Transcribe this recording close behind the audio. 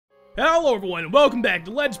Hello everyone and welcome back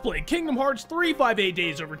to Let's Play Kingdom Hearts 358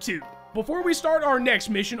 Days Over 2. Before we start our next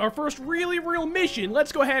mission, our first really real mission,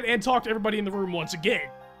 let's go ahead and talk to everybody in the room once again.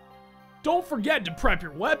 Don't forget to prep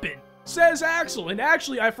your weapon, says Axel, and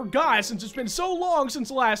actually I forgot since it's been so long since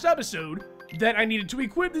the last episode that I needed to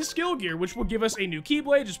equip the skill gear, which will give us a new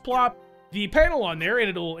Keyblade. Just plop the panel on there and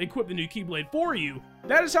it'll equip the new Keyblade for you.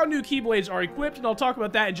 That is how new Keyblades are equipped, and I'll talk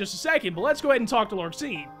about that in just a second, but let's go ahead and talk to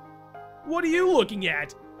Larxene. What are you looking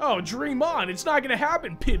at? Oh, dream on, it's not gonna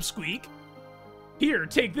happen, Pipsqueak. Here,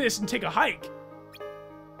 take this and take a hike.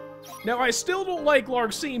 Now, I still don't like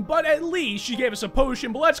Larxene, but at least she gave us a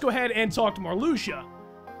potion, but let's go ahead and talk to Marluxia.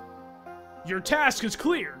 Your task is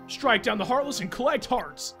clear. Strike down the Heartless and collect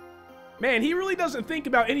hearts. Man, he really doesn't think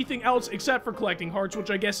about anything else except for collecting hearts, which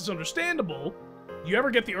I guess is understandable. You ever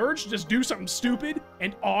get the urge to just do something stupid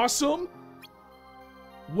and awesome?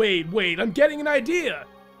 Wait, I'm getting an idea.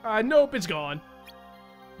 Nope, it's gone.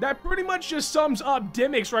 That pretty much just sums up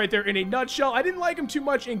ReMIX right there in a nutshell. I didn't like him too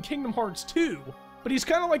much in Kingdom Hearts 2, but he's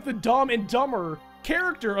kind of like the Dumb and Dumber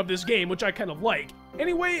character of this game, which I kind of like.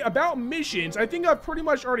 Anyway, about missions, I think I've pretty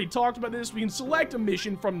much already talked about this. We can select a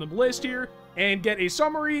mission from the list here and get a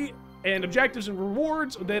summary and objectives and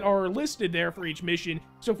rewards that are listed there for each mission.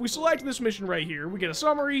 So if we select this mission right here, we get a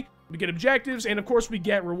summary, we get objectives, and of course we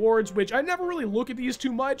get rewards, which I never really look at these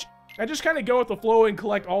too much. I just kind of go with the flow and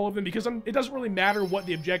collect all of them because it doesn't really matter what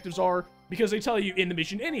the objectives are because they tell you in the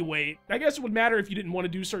mission anyway. I guess it would matter if you didn't want to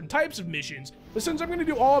do certain types of missions, but since I'm going to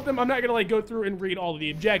do all of them, I'm not going to go through and read all of the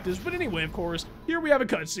objectives. But anyway, of course, here we have a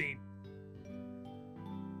cutscene.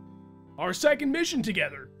 Our second mission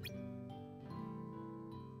together.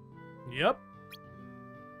 Yep.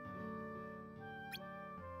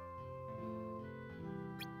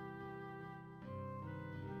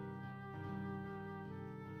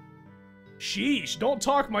 Sheesh, don't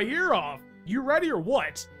talk my ear off. You ready or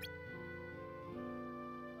what?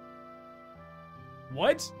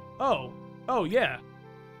 What? Oh, yeah.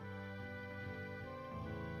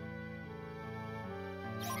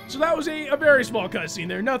 So that was a very small cutscene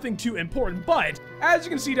there, nothing too important, but as you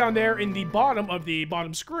can see down there in the bottom of the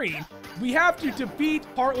bottom screen, we have to defeat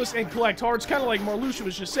Heartless and collect hearts, kind of like Marluxia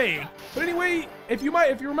was just saying. But anyway, if you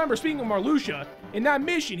remember, speaking of Marluxia, in that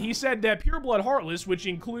mission, he said that Pure Blood Heartless, which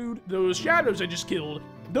include those shadows I just killed,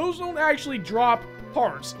 those don't actually drop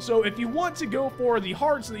hearts. So if you want to go for the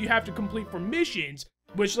hearts that you have to complete for missions,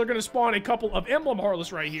 which they're going to spawn a couple of Emblem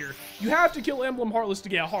Heartless right here, you have to kill Emblem Heartless to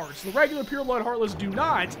get hearts. The regular Pure Blood Heartless do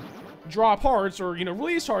not drop hearts or,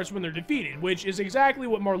 release hearts when they're defeated, which is exactly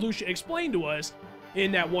what Marluxia explained to us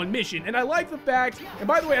in that one mission. And I like the fact, and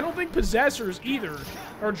by the way, I don't think Possessors either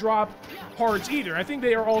or drop hearts either. I think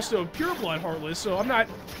they are also Pure Blood Heartless, so I'm not,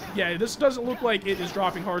 yeah, this doesn't look like it is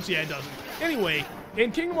dropping hearts. Yeah, it doesn't. Anyway,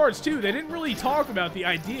 in Kingdom Hearts 2, they didn't really talk about the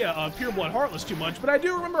idea of Pure Blood Heartless too much, but I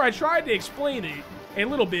do remember I tried to explain it a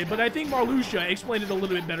little bit, but I think Marluxia explained it a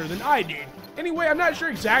little bit better than I did. Anyway, I'm not sure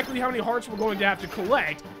exactly how many hearts we're going to have to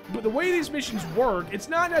collect, but the way these missions work, it's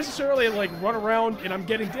not necessarily like run around and I'm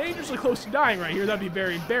getting dangerously close to dying right here. That'd be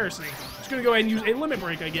very embarrassing. Just gonna go ahead and use a limit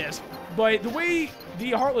break, I guess. But the way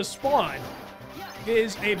the Heartless spawn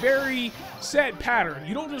is a very set pattern.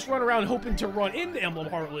 You don't just run around hoping to run into Emblem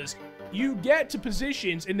Heartless. You get to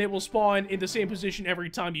positions and they will spawn in the same position every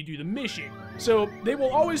time you do the mission. So they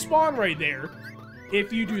will always spawn right there.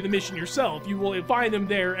 If you do the mission yourself, you will find them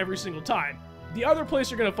there every single time. The other place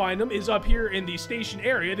you're going to find them is up here in the station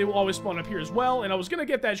area. They will always spawn up here as well, and I was going to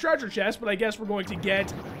get that treasure chest, but I guess we're going to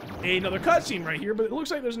get another cutscene right here, but it looks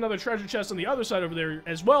like there's another treasure chest on the other side over there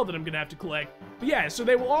as well that I'm going to have to collect. But yeah, so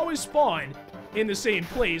they will always spawn in the same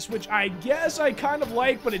place, which I guess I kind of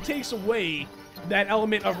like, but it takes away that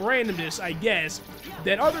element of randomness, I guess,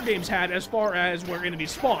 that other games had as far as where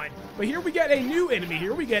enemies spawn. But here we get a new enemy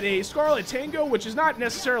here. We get a Scarlet Tango, which is not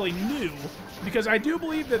necessarily new, because I do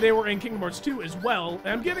believe that they were in Kingdom Hearts 2 as well. And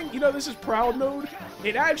I'm getting, this is Proud Mode.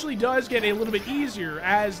 It actually does get a little bit easier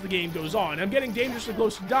as the game goes on. I'm getting dangerously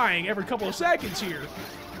close to dying every couple of seconds here.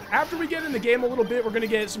 After we get in the game a little bit, we're going to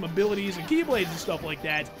get some abilities and Keyblades and stuff like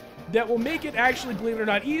that that will make it actually, believe it or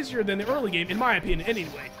not, easier than the early game, in my opinion,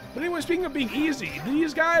 anyway. But anyway, speaking of being easy,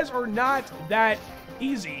 these guys are not that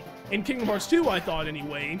easy in Kingdom Hearts 2, I thought,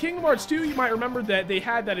 anyway. In Kingdom Hearts 2, you might remember that they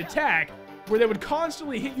had that attack where they would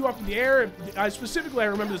constantly hit you up in the air. Specifically, I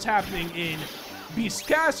remember this happening in Beast's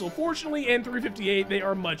Castle. Fortunately, in 358, they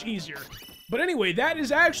are much easier. But anyway, that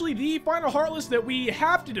is actually the final Heartless that we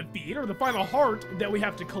have to defeat, or the final heart that we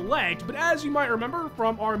have to collect. But as you might remember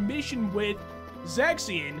from our mission with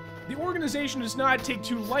Zexion, the organization does not take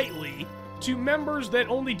too lightly to members that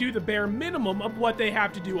only do the bare minimum of what they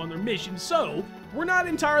have to do on their mission. So, we're not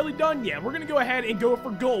entirely done yet. We're gonna go ahead and go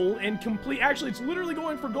for gold and complete, actually, it's literally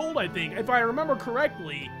going for gold, I think, if I remember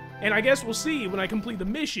correctly. And I guess we'll see when I complete the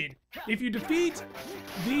mission. If you defeat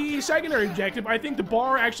the secondary objective, I think the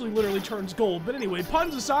bar actually literally turns gold. But anyway,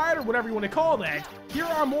 puns aside, or whatever you want to call that, here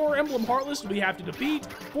are more Emblem Heartless we have to defeat.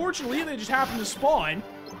 Fortunately, they just happen to spawn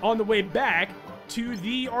on the way back to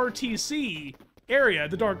the RTC area,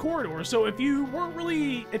 the Dark Corridor. So if you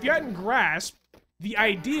hadn't grasped the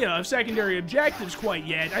idea of secondary objectives quite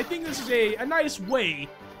yet, I think this is a nice way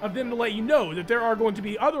of them to let you know that there are going to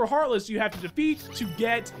be other Heartless you have to defeat to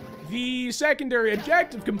get the secondary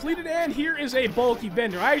objective completed. And here is a bulky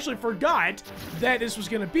vendor. I actually forgot that this was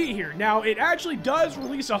going to be here. Now, it actually does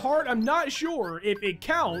release a heart. I'm not sure if it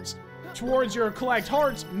counts towards your collect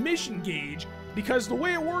hearts mission gauge, because the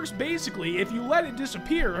way it works, basically, if you let it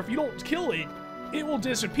disappear, if you don't kill it, it will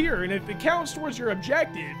disappear. And if it counts towards your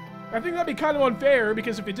objective, I think that'd be kind of unfair,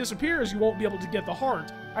 because if it disappears, you won't be able to get the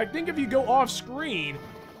heart. I think if you go off screen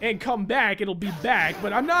and come back, it'll be back,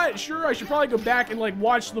 but I'm not sure. I should probably go back and like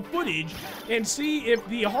watch the footage and see if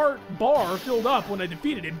the heart bar filled up when I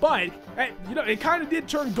defeated it. But you know, it kind of did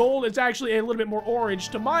turn gold. It's actually a little bit more orange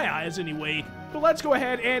to my eyes anyway. But let's go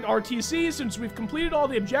ahead and RTC, since we've completed all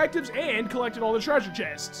the objectives and collected all the treasure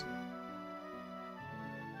chests.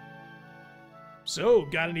 So,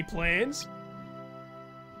 got any plans?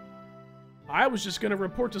 I was just gonna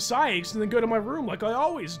report to Sykes and then go to my room like I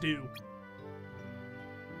always do.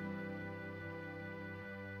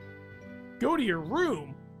 Go to your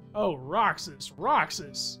room? Oh, Roxas,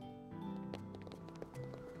 Roxas.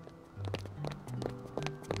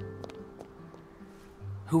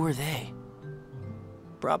 Who are they?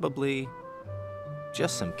 Probably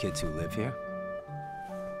just some kids who live here.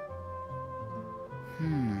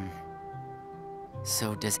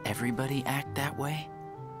 So does everybody act that way?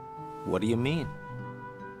 What do you mean?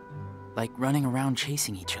 Like running around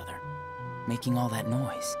chasing each other, making all that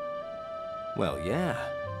noise. Well, yeah.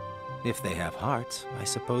 If they have hearts, I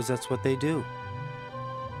suppose that's what they do.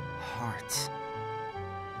 Hearts.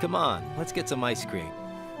 Come on, let's get some ice cream.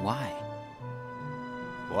 Why?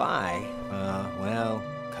 Why? Well,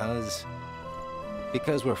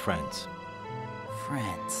 because we're friends.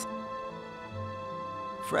 Friends.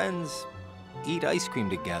 Friends eat ice cream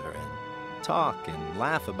together and talk and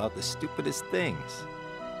laugh about the stupidest things.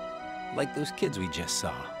 Like those kids we just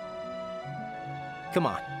saw. Come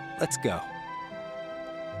on, let's go.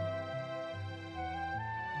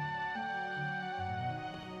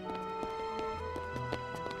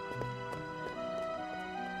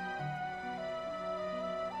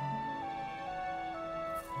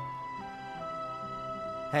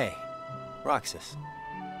 Hey, Roxas.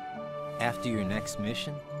 After your next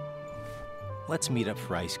mission, let's meet up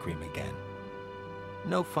for ice cream again.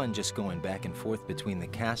 No fun just going back and forth between the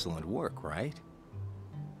castle and work, right?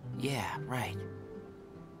 Yeah, right.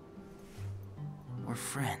 We're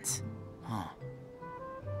friends, huh?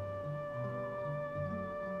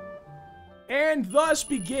 And thus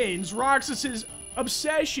begins Roxas's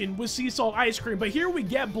obsession with sea salt ice cream. But here we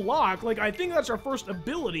get block. Like, I think that's our first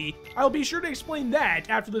ability. I'll be sure to explain that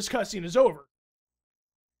after this cutscene is over.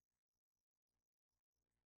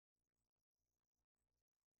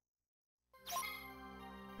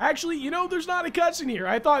 Actually, you know, there's not a cutscene here.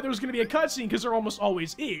 I thought there was going to be a cutscene because there almost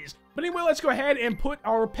always is. But anyway, let's go ahead and put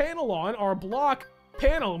our panel on, our block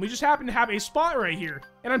panel. And we just happen to have a spot right here.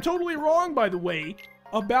 And I'm totally wrong, by the way,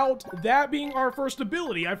 about that being our first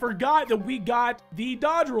ability. I forgot that we got the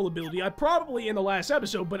dodge roll ability. Probably in the last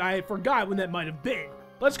episode, but I forgot when that might have been.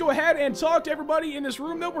 Let's go ahead and talk to everybody in this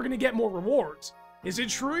room, though. We're going to get more rewards. Is it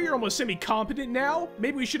true you're almost semi-competent now?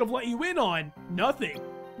 Maybe we should have let you in on nothing.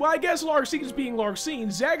 Well, I guess Larxine's being Larxine.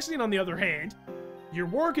 Zaxine, on the other hand, your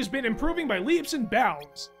work has been improving by leaps and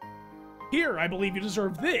bounds. Here, I believe you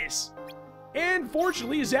deserve this. And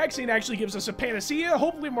fortunately, Zaxine actually gives us a panacea.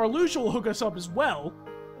 Hopefully Marluxia will hook us up as well.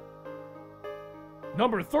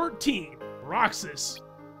 Number 13, Roxas.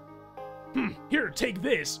 Here, take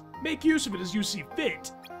this. Make use of it as you see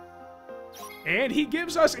fit. And he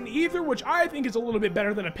gives us an ether, which I think is a little bit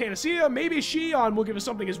better than a panacea. Maybe Xion will give us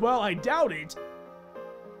something as well. I doubt it.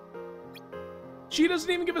 She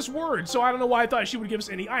doesn't even give us words, so I don't know why I thought she would give us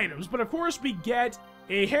any items. But of course, we get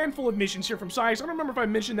a handful of missions here from Sykes. I don't remember if I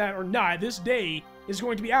mentioned that or not. This day is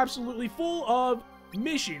going to be absolutely full of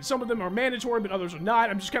missions. Some of them are mandatory, but others are not.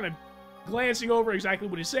 I'm just kind of glancing over exactly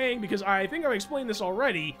what he's saying because I think I've explained this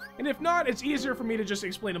already. And if not, it's easier for me to just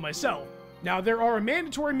explain it myself. Now, there are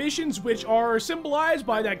mandatory missions which are symbolized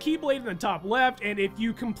by that keyblade in the top left. And if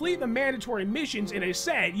you complete the mandatory missions in a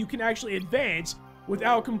set, you can actually advance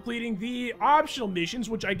without completing the optional missions,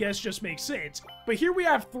 which I guess just makes sense. But here we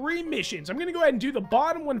have 3 missions. I'm gonna go ahead and do the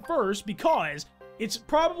bottom one first because it's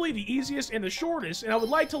probably the easiest and the shortest, and I would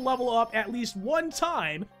like to level up at least 1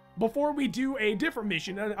 time before we do a different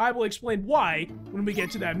mission, and I will explain why when we get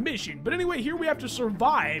to that mission. But anyway, here we have to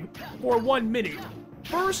survive for 1 minute.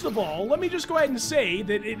 First of all, let me just go ahead and say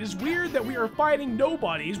that it is weird that we are fighting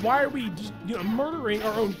nobodies. Why are we just, murdering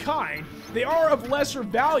our own kind? They are of lesser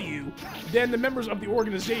value than the members of the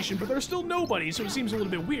organization, but they're still nobodies, so it seems a little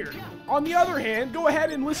bit weird. On the other hand, go ahead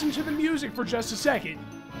and listen to the music for just a second.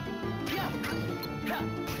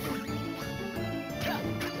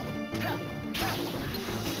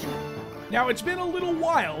 Now, it's been a little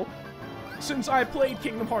while since I played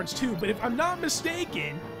Kingdom Hearts 2, but if I'm not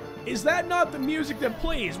mistaken, is that not the music that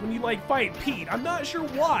plays when you, like, fight Pete? I'm not sure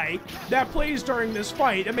why that plays during this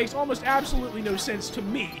fight. It makes almost absolutely no sense to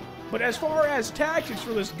me. But as far as tactics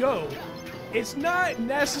for this go, it's not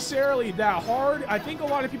necessarily that hard. I think a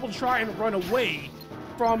lot of people try and run away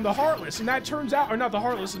from the Heartless, and that turns out, or not the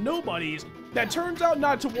Heartless, the Nobodies, that turns out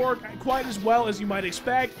not to work quite as well as you might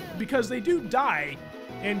expect, because they do die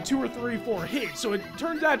in 2 or 3, 4 hits, so it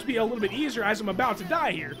turns out to be a little bit easier as I'm about to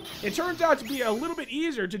die here. It turns out to be a little bit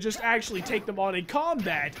easier to just actually take them on in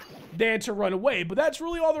combat than to run away, but that's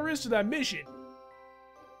really all there is to that mission.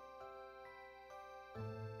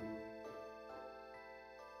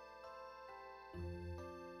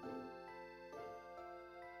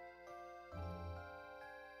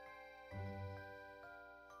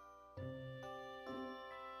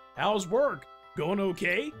 How's work? Going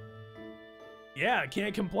okay? Yeah,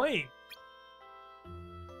 can't complain.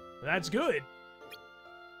 That's good.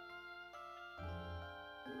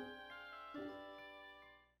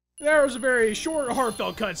 There was a very short,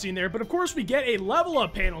 heartfelt cutscene there, but of course we get a level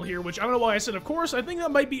up panel here, which I don't know why I said of course. I think that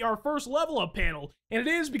might be our first level up panel, and it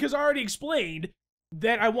is because I already explained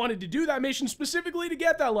that I wanted to do that mission specifically to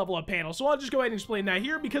get that level up panel, so I'll just go ahead and explain that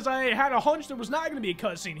here because I had a hunch there was not going to be a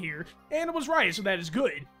cutscene here, and it was right, so that is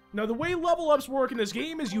good. Now, the way level ups work in this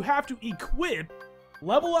game is you have to equip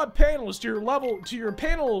level up panels to your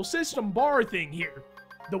panel system bar thing here.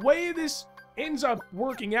 The way this ends up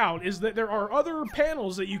working out is that there are other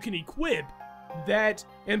panels that you can equip that,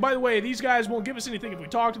 and by the way, these guys won't give us anything if we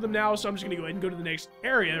talk to them now, so I'm just going to go ahead and go to the next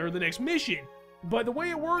area, or the next mission. But the way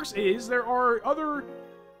it works is there are other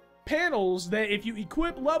panels that if you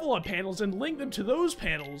equip level up panels and link them to those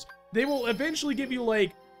panels, they will eventually give you,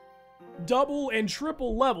 like, double and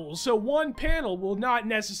triple levels, so one panel will not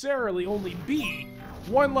necessarily only be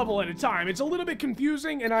 1 level at a time. It's a little bit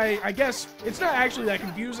confusing, and I guess it's not actually that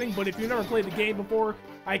confusing, but if you've never played the game before,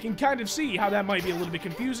 I can kind of see how that might be a little bit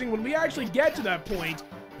confusing. When we actually get to that point,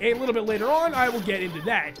 a little bit later on, I will get into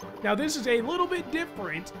that. Now, this is a little bit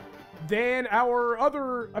different than our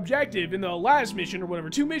other objective in the last mission, or whatever,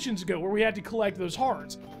 2 missions ago, where we had to collect those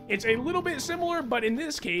hearts. It's a little bit similar, but in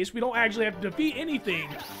this case, we don't actually have to defeat anything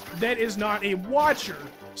that is not a Watcher.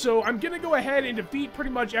 So I'm gonna go ahead and defeat pretty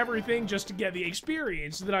much everything just to get the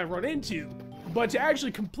experience that I run into. But to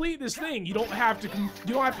actually complete this thing, you don't have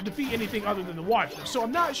to defeat anything other than the Watcher. So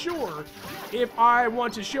I'm not sure if I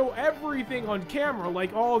want to show everything on camera,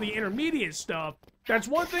 like all the intermediate stuff. That's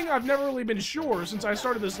one thing I've never really been sure since I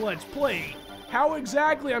started this Let's Play, how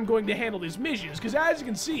exactly I'm going to handle these missions, because as you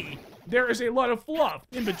can see, there is a lot of fluff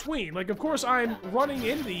in between. Like, of course, I'm running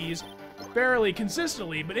in these fairly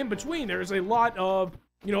consistently, but in between, there is a lot of,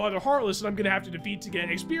 other Heartless that I'm going to have to defeat to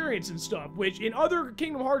get experience and stuff, which in other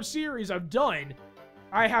Kingdom Hearts series I've done,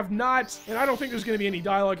 I have not, and I don't think there's going to be any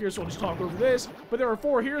dialogue here, so I'll just talk over this, but there are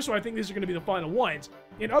 4 here, so I think these are going to be the final ones.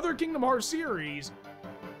 In other Kingdom Hearts series,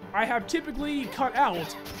 I have typically cut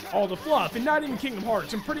out all the fluff, and not even Kingdom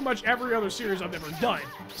Hearts, and pretty much every other series I've ever done.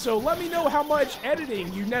 So let me know how much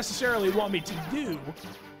editing you necessarily want me to do,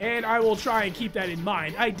 and I will try and keep that in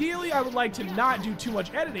mind. Ideally, I would like to not do too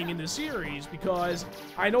much editing in this series, because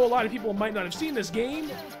I know a lot of people might not have seen this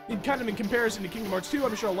game, in comparison to Kingdom Hearts 2,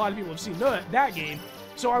 I'm sure a lot of people have seen that game.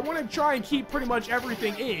 So I want to try and keep pretty much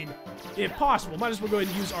everything in, if possible. Might as well go ahead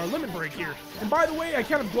and use our limit break here. And by the way, I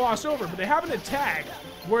kind of glossed over, but they have an attack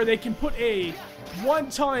where they can put a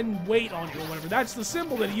 1-ton weight on you or whatever. That's the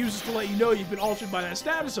symbol that it uses to let you know you've been altered by that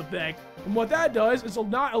status effect. And what that does is it'll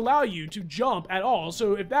not allow you to jump at all.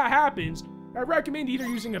 So if that happens, I recommend either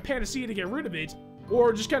using a panacea to get rid of it,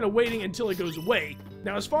 or just kind of waiting until it goes away.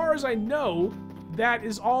 Now, as far as I know, that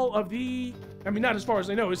is all of the... I mean, not as far as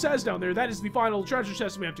I know. It says down there, that is the final treasure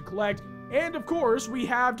chest we have to collect. And, of course, we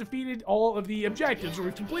have defeated all of the objectives, or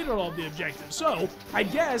we've completed all of the objectives. So, I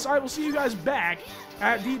guess I will see you guys back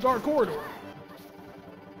at the Dark Corridor.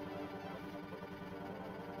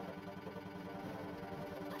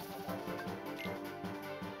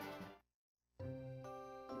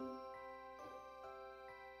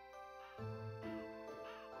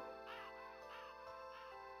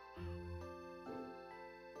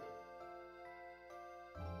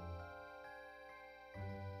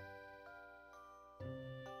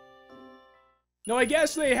 Now, I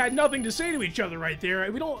guess they had nothing to say to each other right there.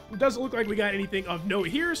 It doesn't look like we got anything of note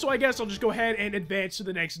here, so I guess I'll just go ahead and advance to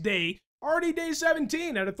the next day. Already day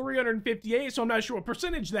 17 out of 358, so I'm not sure what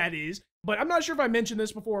percentage that is, but I'm not sure if I mentioned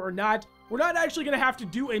this before or not. We're not actually going to have to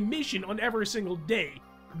do a mission on every single day.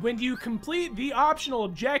 When you complete the optional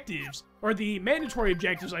objectives, or the mandatory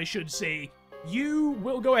objectives, I should say, you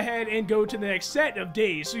will go ahead and go to the next set of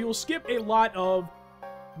days, so you'll skip a lot of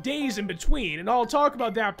days in between, and I'll talk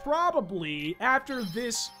about that probably after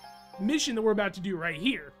this mission that we're about to do right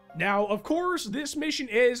here. Now, of course, this mission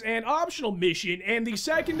is an optional mission, and the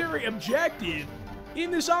secondary objective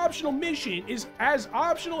in this optional mission is as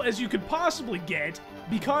optional as you could possibly get,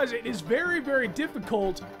 because it is very, very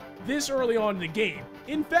difficult this early on in the game.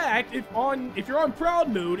 In fact, if you're on proud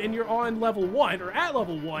mode and you're on level 1 or at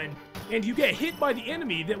level 1, and you get hit by the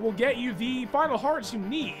enemy that will get you the final hearts you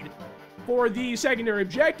need for the secondary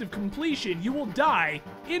objective completion, you will die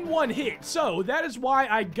in one hit. So that is why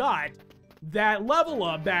I got that level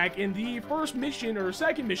up back in the first mission, or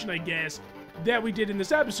second mission, I guess, that we did in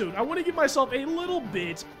this episode. I want to give myself a little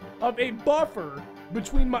bit of a buffer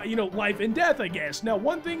between my, life and death, I guess. Now,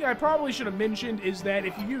 one thing I probably should have mentioned is that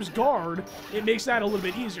if you use guard, it makes that a little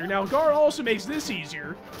bit easier. Now, guard also makes this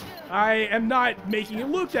easier. I am not making it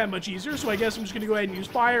look that much easier, so I guess I'm just going to go ahead and use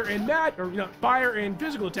fire and fire and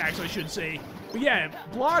physical attacks, I should say. But yeah,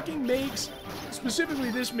 blocking makes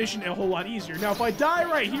specifically this mission a whole lot easier. Now, if I die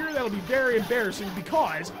right here, that'll be very embarrassing,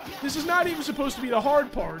 because this is not even supposed to be the hard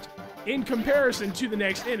part in comparison to the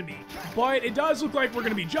next enemy. But it does look like we're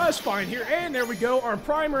going to be just fine here, and there we go, our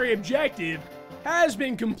primary objective has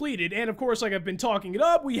been completed. And of course, like I've been talking it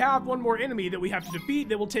up, we have one more enemy that we have to defeat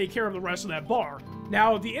that will take care of the rest of that bar.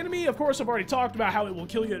 Now, the enemy, of course, I've already talked about how it will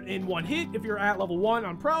kill you in one hit if you're at level 1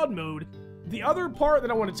 on proud mode. The other part that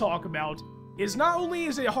I want to talk about is not only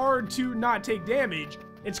is it hard to not take damage,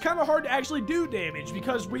 it's kind of hard to actually do damage,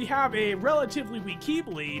 because we have a relatively weak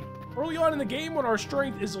Keyblade early on in the game when our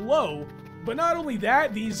strength is low. But not only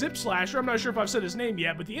that, the Zip Slasher, I'm not sure if I've said his name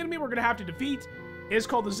yet, but the enemy we're going to have to defeat is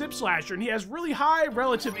called the Zip Slasher, and he has really high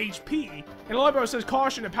relative HP. And a lot of it says,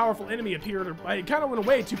 caution, a powerful enemy appeared, or it kind of went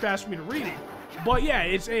away too fast for me to read it. But yeah,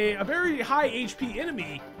 it's a very high HP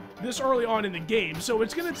enemy this early on in the game, so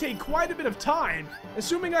it's going to take quite a bit of time,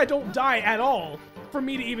 assuming I don't die at all, for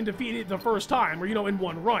me to even defeat it the first time, or, in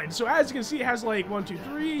one run. So as you can see, it has like 1, 2,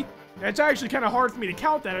 3. It's actually kind of hard for me to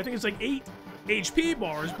count that. I think it's like 8 HP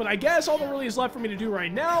bars, but I guess all that really is left for me to do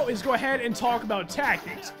right now is go ahead and talk about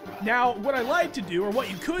tactics. Now, what I like to do, or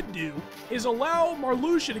what you could do, is allow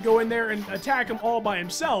Marluxia to go in there and attack him all by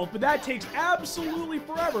himself, but that takes absolutely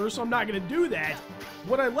forever, so I'm not going to do that.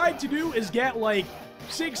 What I like to do is get like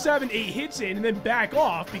 6, 7, 8 hits in and then back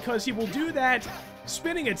off, because he will do that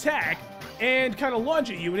spinning attack and kind of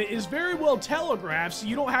lunge at you, and it is very well telegraphed, so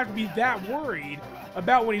you don't have to be that worried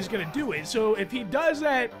about when he's going to do it. So if he does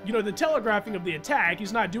that, the telegraphing of the attack,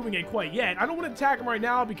 he's not doing it quite yet. I don't want to attack him right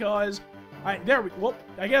now because I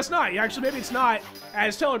guess not. Actually, maybe it's not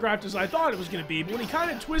as telegraphed as I thought it was going to be, but when he kind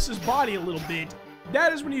of twists his body a little bit,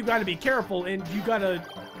 that is when you've got to be careful, and you got to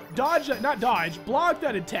block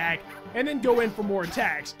that attack, and then go in for more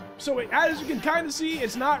attacks. So as you can kind of see,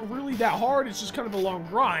 it's not really that hard, it's just kind of a long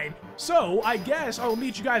grind. So I guess I will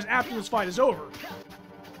meet you guys after this fight is over.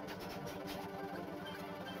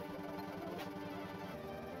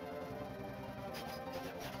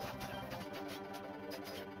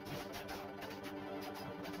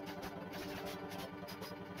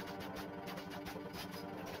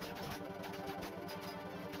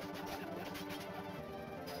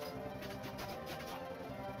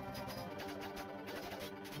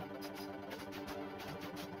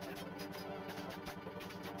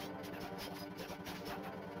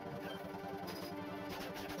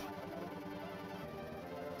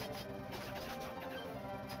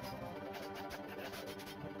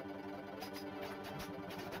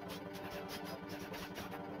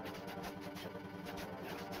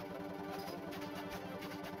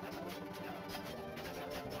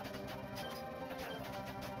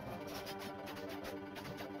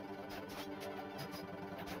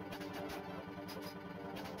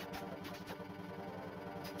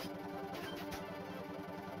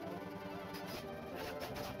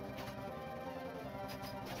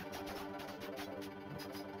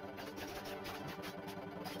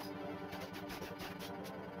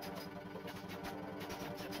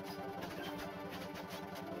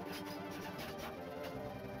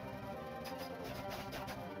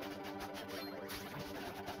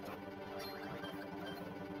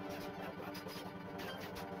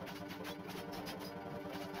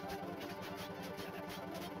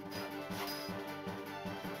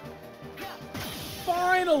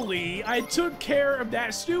 finally, I took care of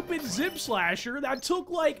that stupid zip slasher that took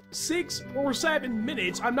like 6 or 7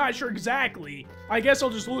 minutes. I'm not sure exactly. I guess I'll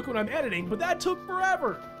just look when I'm editing, but that took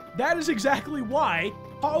forever. That is exactly why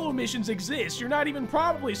hollow missions exist. You're not even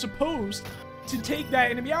probably supposed to take that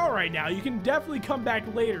enemy out right now. You can definitely come back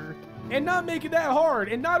later and not make it that hard.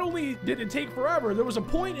 And not only did it take forever, there was a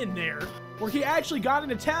point in there where he actually got an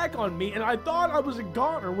attack on me, and I thought I was a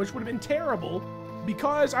goner, which would have been terrible,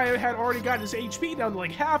 because I had already gotten his HP down to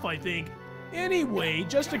like half, I think. Anyway,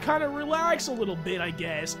 just to kind of relax a little bit, I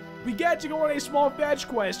guess, we get to go on a small fetch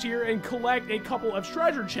quest here and collect a couple of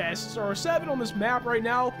treasure chests. There are 7 on this map right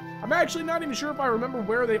now. I'm actually not even sure if I remember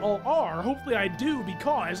where they all are. Hopefully I do,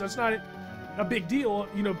 because that's not a big deal,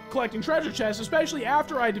 you know, collecting treasure chests, especially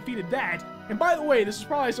after I defeated that. And by the way, this is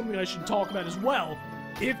probably something I should talk about as well.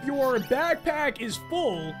 If your backpack is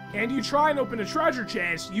full and you try and open a treasure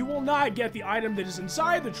chest, you will not get the item that is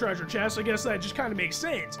inside the treasure chest. I guess that just kind of makes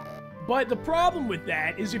sense. But the problem with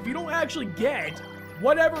that is if you don't actually get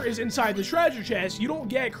whatever is inside the treasure chest, you don't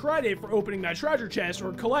get credit for opening that treasure chest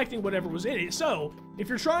or collecting whatever was in it. So, if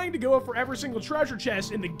you're trying to go for every single treasure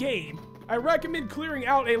chest in the game, I recommend clearing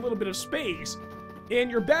out a little bit of space in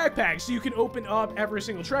your backpack so you can open up every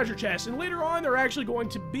single treasure chest. And later on, they're actually going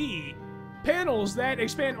to be panels that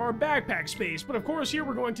expand our backpack space. But of course, here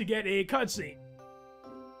we're going to get a cutscene.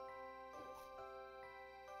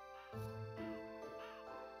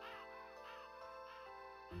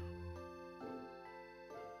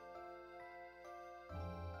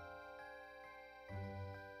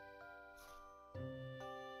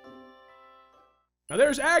 Now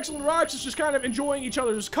there's Axel and Roxas just kind of enjoying each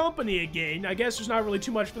other's company again. I guess there's not really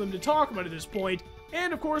too much for them to talk about at this point.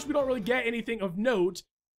 And of course, we don't really get anything of note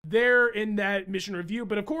there in that mission review.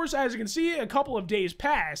 But of course, as you can see, a couple of days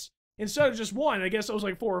pass. Instead of just 1, I guess it was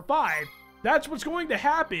like 4 or 5. That's what's going to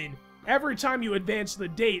happen every time you advance the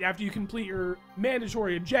date after you complete your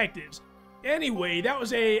mandatory objectives. Anyway, that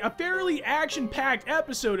was a fairly action-packed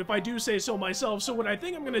episode, if I do say so myself. So what I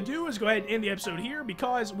think I'm going to do is go ahead and end the episode here,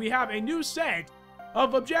 because we have a new set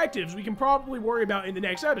of objectives we can probably worry about in the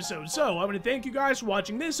next episode. So, I want to thank you guys for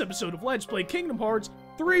watching this episode of Let's Play Kingdom Hearts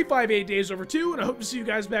 358 Days Over 2, and I hope to see you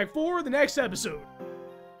guys back for the next episode.